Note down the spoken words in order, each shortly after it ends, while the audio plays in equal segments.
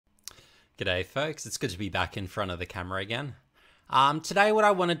G'day folks, it's good to be back in front of the camera again. Today what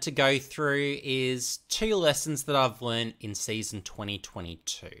I wanted to go through is 2 lessons that I've learned in season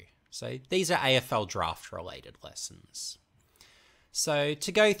 2022. So these are AFL Draft related lessons. So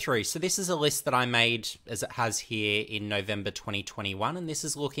to go through, so this is a list that I made as it has here in November 2021, and this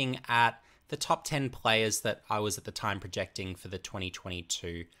is looking at the top 10 players that I was at the time projecting for the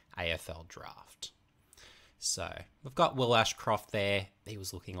 2022 AFL Draft. So we've got Will Ashcroft there. He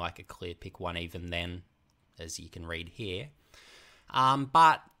was looking like a clear pick one even then, as you can read here.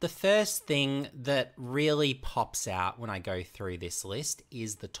 But the first thing that really pops out when I go through this list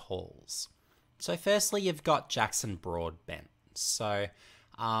is the talls. So firstly, you've got Jackson Broadbent. So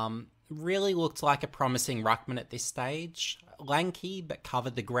really looked like a promising ruckman at this stage. Lanky, but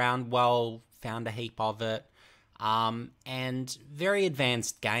covered the ground well, found a heap of it. And very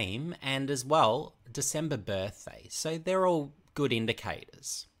advanced game, and as well, December birthday. So they're all good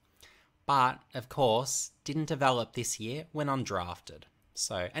indicators. But, of course, didn't develop this year when undrafted.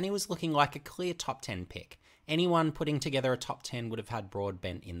 So, and he was looking like a clear top 10 pick. Anyone putting together a top 10 would have had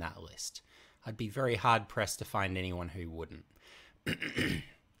Broadbent in that list. I'd be very hard pressed to find anyone who wouldn't.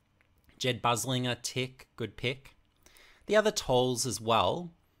 Jed Buslinger, tick, good pick. The other talls as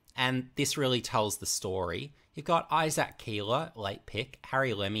well, and this really tells the story. You've got Isaac Keeler, late pick,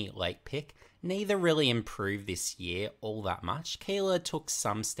 Harry Lemmy, late pick. Neither really improved this year all that much. Keeler took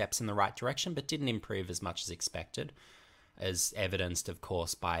some steps in the right direction, but didn't improve as much as expected, as evidenced, of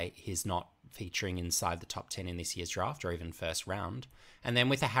course, by his not featuring inside the top 10 in this year's draft, or even first round. And then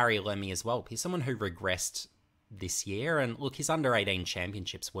with a Harry Lemmy as well, he's someone who regressed this year, and look, his under-18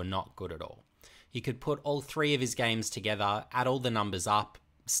 championships were not good at all. You could put all 3 of his games together, add all the numbers up,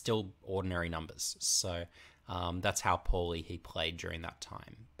 still ordinary numbers. So that's how poorly he played during that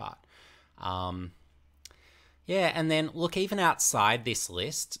time. But yeah, and then look, even outside this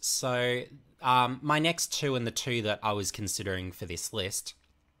list, so my next 2 and the 2 that I was considering for this list,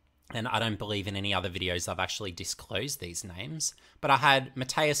 and I don't believe in any other videos I've actually disclosed these names, but I had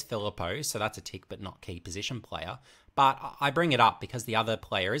Mateus Filippo, so that's a tick but not key position player, but I bring it up because the other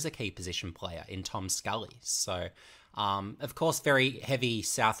player is a key position player in Tom Scully. So of course, very heavy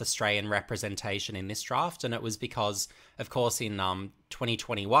South Australian representation in this draft, and it was because, of course, in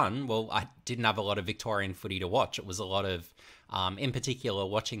 2021, well, I didn't have a lot of Victorian footy to watch. It was a lot of, in particular,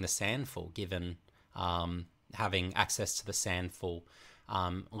 watching the Sandful, given having access to the Sandful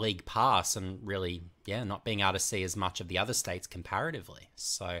league pass and really, yeah, not being able to see as much of the other states comparatively.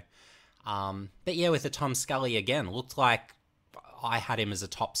 So, but yeah, with the Tom Scully again, looked like I had him as a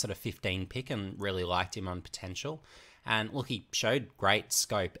top sort of 15 pick and really liked him on potential. And look, he showed great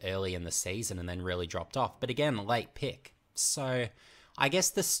scope early in the season and then really dropped off. But again, late pick. So I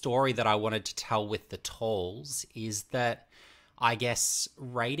guess the story that I wanted to tell with the talls is that I guess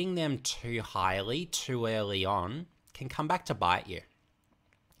rating them too highly, too early on, can come back to bite you.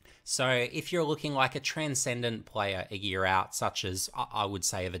 So if you're looking like a transcendent player a year out, such as I would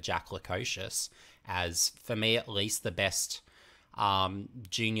say of a Jack Lukosius, as for me at least the best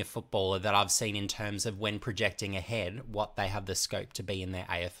junior footballer that I've seen in terms of when projecting ahead what they have the scope to be in their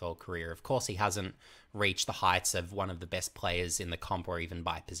AFL career. Of course, he hasn't reached the heights of one of the best players in the comp or even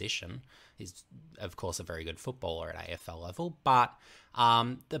by position. He's, of course, a very good footballer at AFL level, but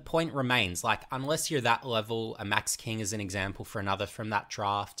the point remains, like, unless you're that level, a Max King is an example for another from that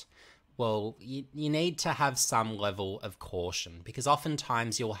draft, well, you need to have some level of caution, because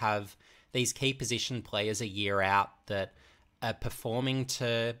oftentimes you'll have these key position players a year out that are performing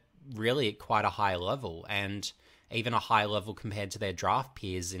to really at quite a high level, and even a high level compared to their draft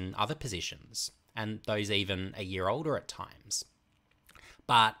peers in other positions, and those even a year older at times.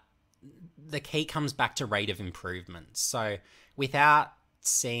 But the key comes back to rate of improvement. So without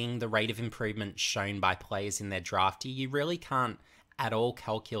seeing the rate of improvement shown by players in their draft year, you really can't at all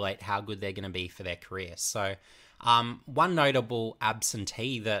calculate how good they're going to be for their career. So one notable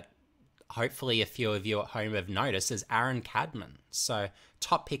absentee that hopefully a few of you at home have noticed is Aaron Cadman. So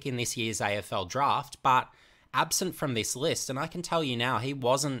top pick in this year's AFL draft, but absent from this list. And I can tell you now, he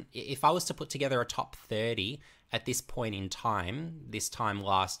wasn't, if I was to put together a top 30 at this point in time, this time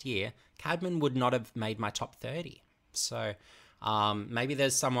last year, Cadman would not have made my top 30. So maybe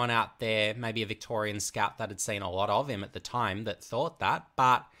there's someone out there, maybe a Victorian scout that had seen a lot of him at the time that thought that.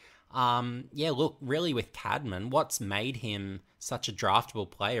 But yeah, look, really with Cadman, what's made him such a draftable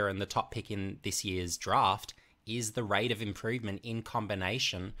player and the top pick in this year's draft is the rate of improvement in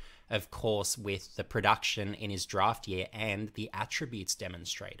combination, of course, with the production in his draft year and the attributes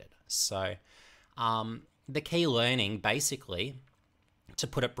demonstrated. So the key learning, basically, to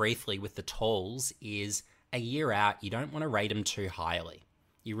put it briefly with the talls, is a year out, you don't want to rate them too highly.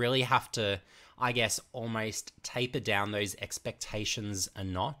 You really have to, I guess, almost taper down those expectations a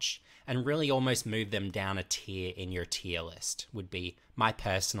notch and really almost move them down a tier in your tier list, would be my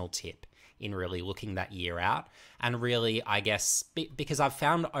personal tip in really looking that year out. And really, I guess, because I've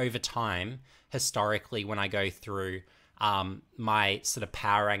found over time, historically, when I go through my sort of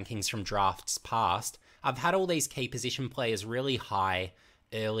power rankings from drafts past, I've had all these key position players really high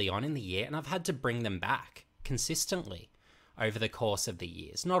early on in the year, and I've had to bring them back consistently over the course of the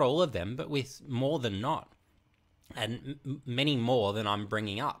years. Not all of them, but with more than not, and many more than I'm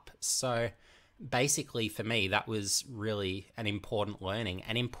bringing up. So basically for me, that was really an important learning.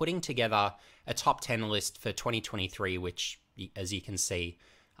 And in putting together a top 10 list for 2023, which, as you can see,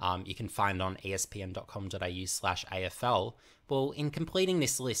 you can find on espn.com.au/AFL. Well, in completing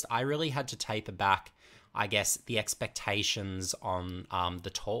this list, I really had to taper back, I guess, the expectations on the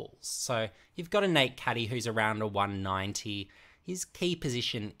talls. So you've got a Nate Caddy who's around a 190. He's key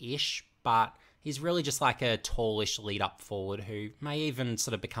position-ish, but he's really just like a tallish lead-up forward who may even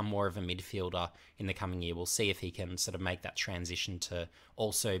sort of become more of a midfielder in the coming year. We'll see if he can sort of make that transition to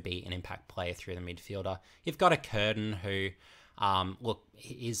also be an impact player through the midfielder. You've got a Curtin who, look,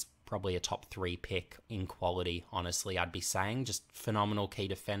 is probably a top 3 pick in quality, honestly, I'd be saying. Just phenomenal key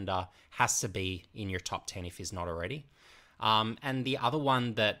defender. Has to be in your top 10 if he's not already. And the other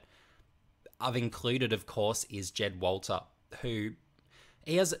one that I've included, of course, is Jed Walter, who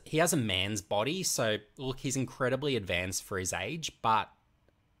he has a man's body. So, look, he's incredibly advanced for his age, but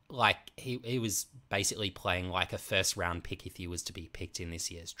like he was basically playing like a first-round pick if he was to be picked in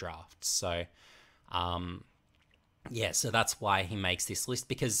this year's draft. So, yeah, so that's why he makes this list,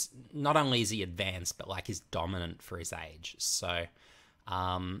 because not only is he advanced, but like he's dominant for his age. So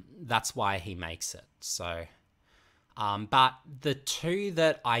that's why he makes it. So, but the two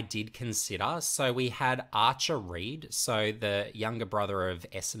that I did consider, so we had Archer Reed, so the younger brother of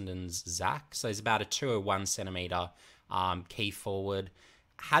Essendon's Zach. So he's about a 201 centimetre key forward.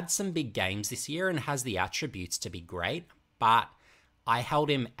 Had some big games this year and has the attributes to be great, but I held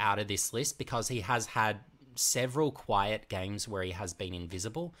him out of this list because he has had several quiet games where he has been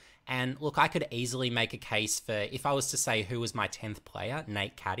invisible. And look, I could easily make a case for, if I was to say who was my 10th player,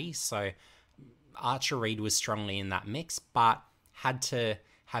 Nate Caddy. So Archer Reed was strongly in that mix, but had to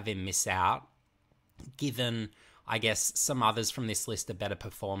have him miss out, given, I guess, some others from this list are better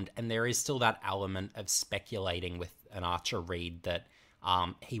performed. And there is still that element of speculating with an Archer Reed that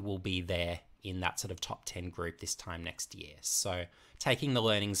he will be there in that sort of top 10 group this time next year. So taking the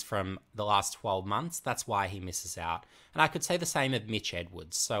learnings from the last 12 months, that's why he misses out. And I could say the same of Mitch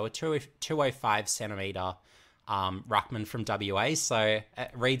Edwards. So a 205 centimetre ruckman from WA. So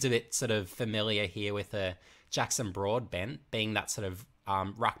it reads a bit sort of familiar here with a Jackson Broadbent being that sort of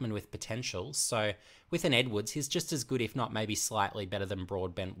ruckman with potential. So with an Edwards, he's just as good, if not maybe slightly better than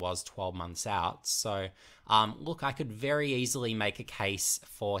Broadbent was 12 months out. So look, I could very easily make a case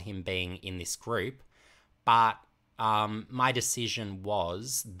for him being in this group, but my decision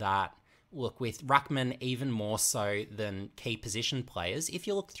was that, look, with ruckman even more so than key position players, if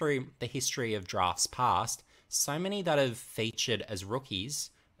you look through the history of drafts past, so many that have featured as rookies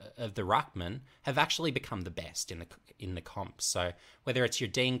of the ruckman have actually become the best in the comp. So whether it's your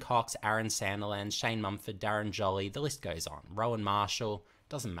Dean Cox, Aaron Sandilands, Shane Mumford, Darren Jolly, the list goes on. Rowan Marshall,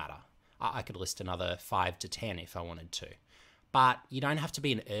 doesn't matter. I could list another 5 to 10 if I wanted to. But you don't have to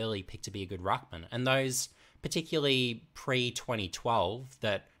be an early pick to be a good ruckman. And those, particularly pre-2012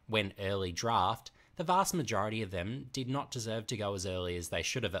 that went early draft, the vast majority of them did not deserve to go as early as they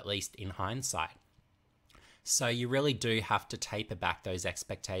should have, at least in hindsight. So you really do have to taper back those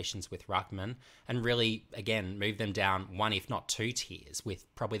expectations with ruckman and really, again, move them down 1, if not 2 tiers, with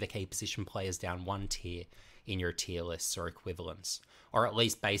probably the key position players down 1 tier in your tier lists or equivalents, or at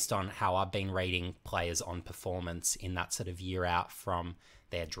least based on how I've been rating players on performance in that sort of year out from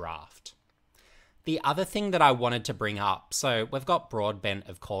their draft. The other thing that I wanted to bring up, so we've got Broadbent,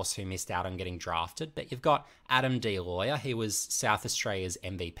 of course, who missed out on getting drafted, but you've got Adam D. Lawyer. He was South Australia's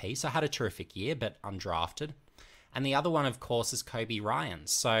MVP, so had a terrific year, but undrafted. And the other one, of course, is Kobe Ryan.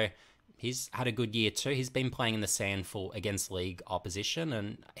 So he's had a good year too. He's been playing in the SANFL against league opposition,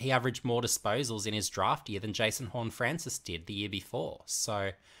 and he averaged more disposals in his draft year than Jason Horne-Francis did the year before.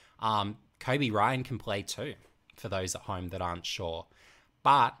 So Kobe Ryan can play too, for those at home that aren't sure.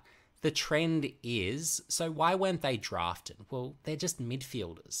 But the trend is, so why weren't they drafted? Well, they're just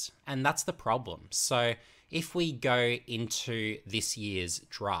midfielders, and that's the problem. So if we go into this year's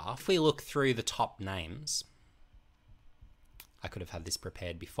draft, if we look through the top names, I could have had this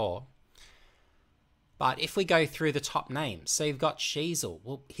prepared before, But if we go through the top names, so you've got Sheasel.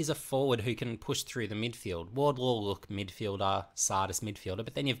 Well, he's a forward who can push through the midfield. Wardlaw, look, midfielder. Sardis, midfielder.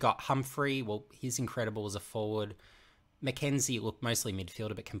 But then you've got Humphrey. Well, he's incredible as a forward. Mackenzie, look, mostly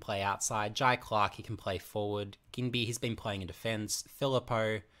midfielder, but can play outside. Jai Clark, he can play forward. Ginby, he's been playing in defence.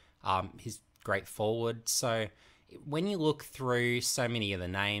 Filippo, he's great forward. So when you look through so many of the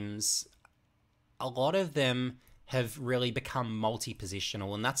names, a lot of them have really become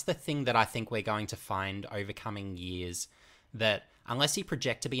multi-positional, and that's the thing that I think we're going to find over coming years, that unless you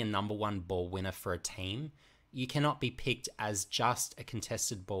project to be a number one ball winner for a team, you cannot be picked as just a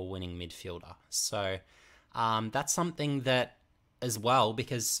contested ball winning midfielder. So that's something that as well,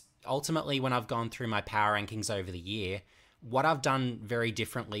 because ultimately when I've gone through my power rankings over the year, what I've done very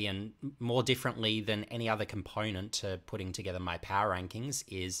differently and more differently than any other component to putting together my power rankings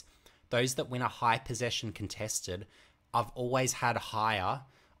is those that win a high possession contested, I've always had higher,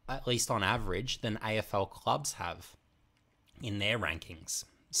 at least on average, than AFL clubs have in their rankings.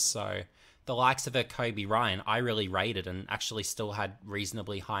 So the likes of a Kobe Ryan, I really rated and actually still had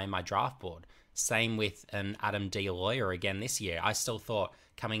reasonably high in my draft board. Same with an Adam D'Aloia again this year. I still thought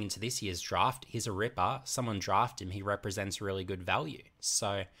coming into this year's draft, he's a ripper. Someone draft him, he represents really good value.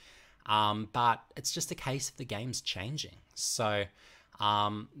 So, but it's just a case of the game's changing. So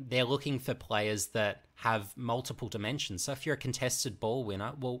they're looking for players that have multiple dimensions. So if you're a contested ball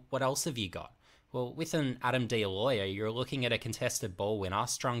winner, well, what else have you got? Well, with an Adam D'Aloia, you're looking at a contested ball winner,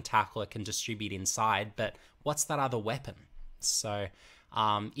 strong tackler, can distribute inside, but what's that other weapon? So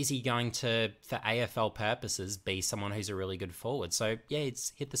is he going to, for AFL purposes, be someone who's a really good forward? So yeah,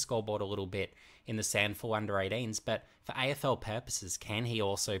 it's hit the scoreboard a little bit in the SANFL under-18s, but for AFL purposes, can he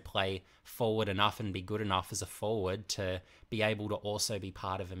also play forward enough and be good enough as a forward to be able to also be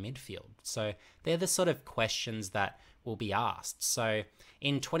part of a midfield? So they're the sort of questions that will be asked. So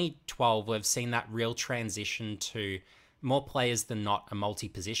in 2012, we've seen that real transition to more players than not are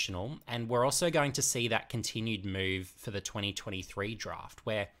multi-positional, and we're also going to see that continued move for the 2023 draft,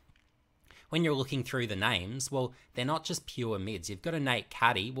 where when you're looking through the names, well, they're not just pure mids. You've got a Nate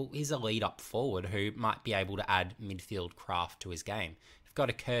Caddy, well, he's a lead-up forward who might be able to add midfield craft to his game. You've got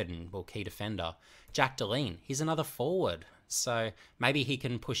a Curtin, well, key defender. Jack Deline, he's another forward. So maybe he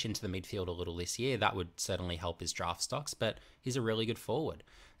can push into the midfield a little this year. That would certainly help his draft stocks, but he's a really good forward.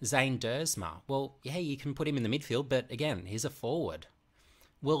 Zane Dersma, well, yeah, you can put him in the midfield, but again, he's a forward.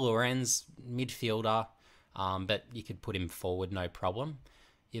 Will Lorenz, midfielder, but you could put him forward, no problem.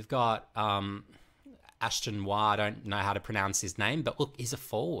 You've got Ashton Wah, I don't know how to pronounce his name, but look, he's a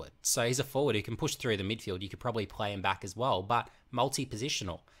forward. So he's a forward who can push through the midfield. You could probably play him back as well, but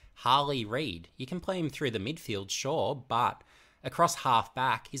multi-positional. Harley Reid, you can play him through the midfield, sure, but across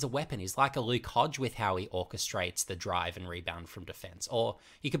half-back, he's a weapon. He's like a Luke Hodge with how he orchestrates the drive and rebound from defence. Or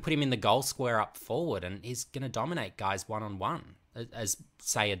you could put him in the goal square up forward and he's going to dominate guys one-on-one, as,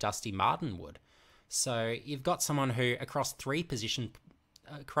 say, a Dusty Martin would. So you've got someone who across three positions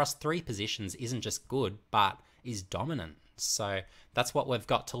isn't just good, but is dominant. So that's what we've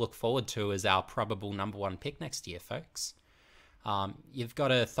got to look forward to as our probable number one pick next year, folks. You've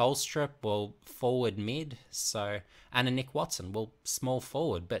got a Tholstrup, well, forward mid, and a Nick Watson, well, small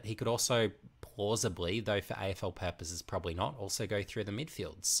forward, but he could also plausibly, though for AFL purposes probably not, also go through the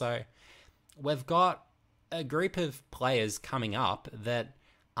midfield. So we've got a group of players coming up that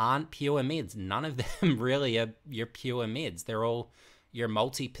aren't pure mids. None of them really are your pure mids. They're all your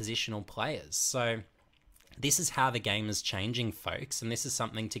multi-positional players. So this is how the game is changing, folks, and this is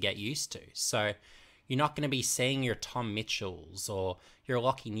something to get used to. So you're not going to be seeing your Tom Mitchells or your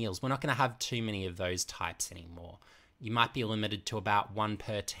Lockie Neals. We're not going to have too many of those types anymore. You might be limited to about one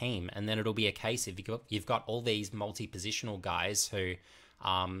per team, and then it'll be a case if you've got all these multi-positional guys who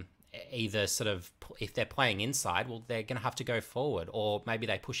either sort of, if they're playing inside, well, they're going to have to go forward, or maybe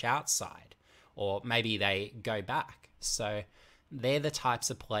they push outside, or maybe they go back. So they're the types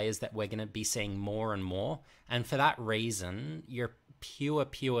of players that we're going to be seeing more and more, and for that reason, your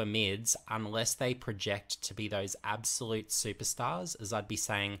pure mids, unless they project to be those absolute superstars, as I'd be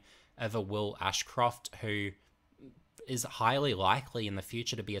saying of a Will Ashcroft, who is highly likely in the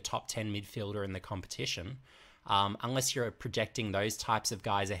future to be a top 10 midfielder in the competition, unless you're projecting those types of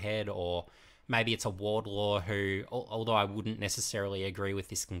guys ahead, or maybe it's a Wardlaw who, although I wouldn't necessarily agree with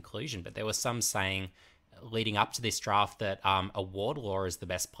this conclusion, but there was some saying leading up to this draft that a Wardlaw is the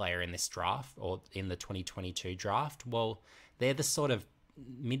best player in this draft, or in the 2022 draft. Well, they're the sort of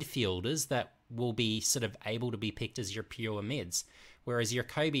midfielders that will be sort of able to be picked as your pure mids. Whereas your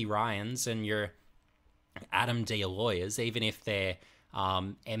Kobe Ryans and your Adam D'Aloias, even if they're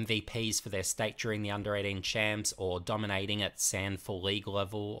MVPs for their state during the under-18 champs, or dominating at SAN full league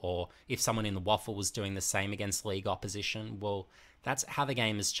level, or if someone in the waffle was doing the same against league opposition. Well, that's how the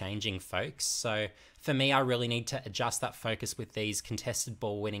game is changing, folks. So for me, I really need to adjust that focus with these contested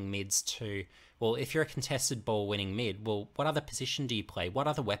ball winning mids to, well, if you're a contested ball winning mid, well, what other position do you play? What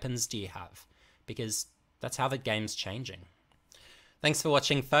other weapons do you have? Because that's how the game's changing. Thanks for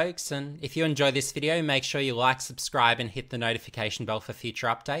watching, folks, and if you enjoy this video, make sure you like, subscribe, and hit the notification bell for future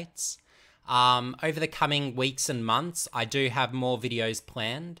updates. Over the coming weeks and months, I do have more videos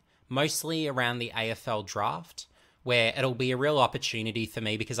planned, mostly around the AFL Draft, where it'll be a real opportunity for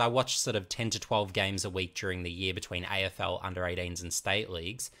me because I watch sort of 10 to 12 games a week during the year between AFL, under-18s, and state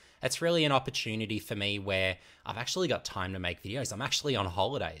leagues. It's really an opportunity for me where I've actually got time to make videos. I'm actually on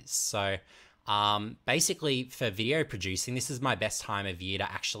holidays, so basically for video producing, this is my best time of year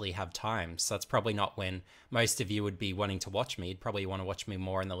to actually have time. So it's probably not when most of you would be wanting to watch me. You'd probably want to watch me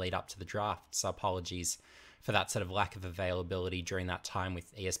more in the lead up to the draft. So apologies for that sort of lack of availability during that time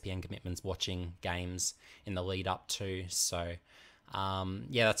with ESPN commitments, watching games in the lead up to. So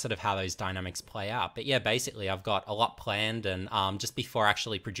yeah, that's sort of how those dynamics play out. But yeah, basically I've got a lot planned, and just before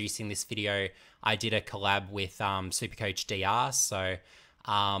actually producing this video, I did a collab with Supercoach DR. So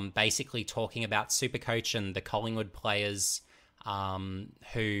basically talking about Supercoach and the Collingwood players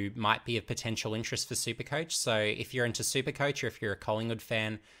who might be of potential interest for Supercoach. So if you're into Supercoach, or if you're a Collingwood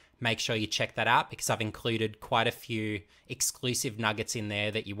fan, make sure you check that out, because I've included quite a few exclusive nuggets in there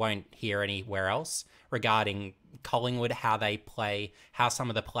that you won't hear anywhere else regarding Collingwood, how they play, how some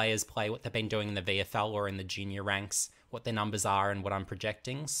of the players play, what they've been doing in the VFL or in the junior ranks, what their numbers are, and what I'm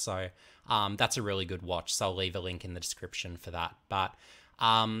projecting. So that's a really good watch. So I'll leave a link in the description for that. But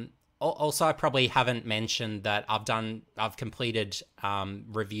also, I probably haven't mentioned that I've completed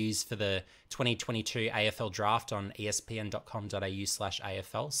reviews for the 2022 AFL Draft on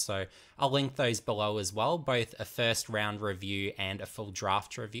espn.com.au/AFL. So I'll link those below as well, both a first round review and a full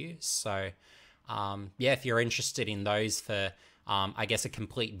draft review. So yeah, if you're interested in those for, I guess, a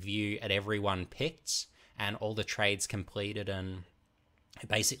complete view at everyone picked and all the trades completed, and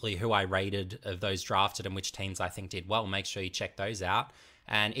basically who I rated of those drafted and which teams I think did well, make sure you check those out.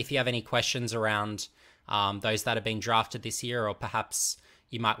 And if you have any questions around those that have been drafted this year, or perhaps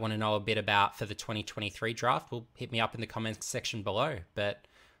you might want to know a bit about for the 2023 draft, well, hit me up in the comments section below. But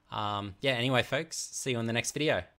yeah, anyway, folks, see you in the next video.